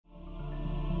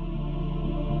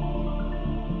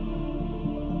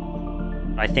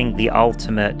I think the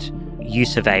ultimate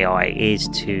use of AI is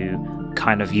to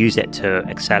kind of use it to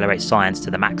accelerate science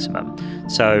to the maximum.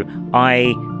 So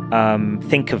I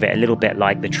think of it a little bit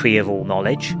like the tree of all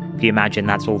knowledge. If you imagine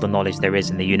that's all the knowledge there is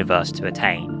in the universe to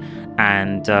attain.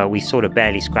 And we sort of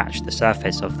barely scratched the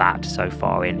surface of that so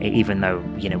far, even though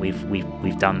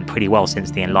we've done pretty well since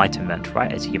the Enlightenment,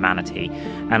 right, as humanity.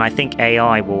 And I think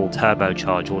AI will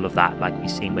turbocharge all of that, like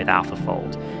we've seen with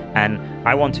AlphaFold. And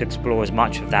I want to explore as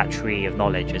much of that tree of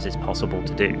knowledge as is possible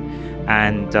to do.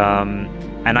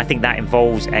 And I think that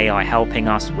involves AI helping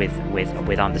us with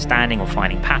understanding or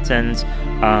finding patterns,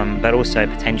 but also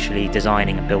potentially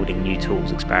designing and building new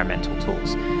tools, experimental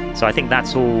tools. So I think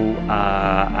that's all,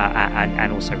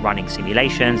 and also running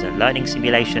simulations and learning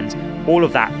simulations. All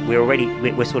of that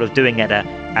we're sort of doing at a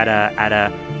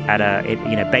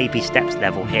baby steps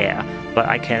level here. But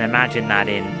I can imagine that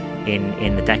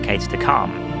in the decades to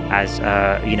come, as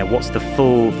what's the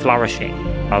full flourishing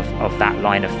of that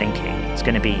line of thinking. It's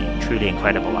going to be truly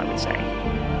incredible, I would say.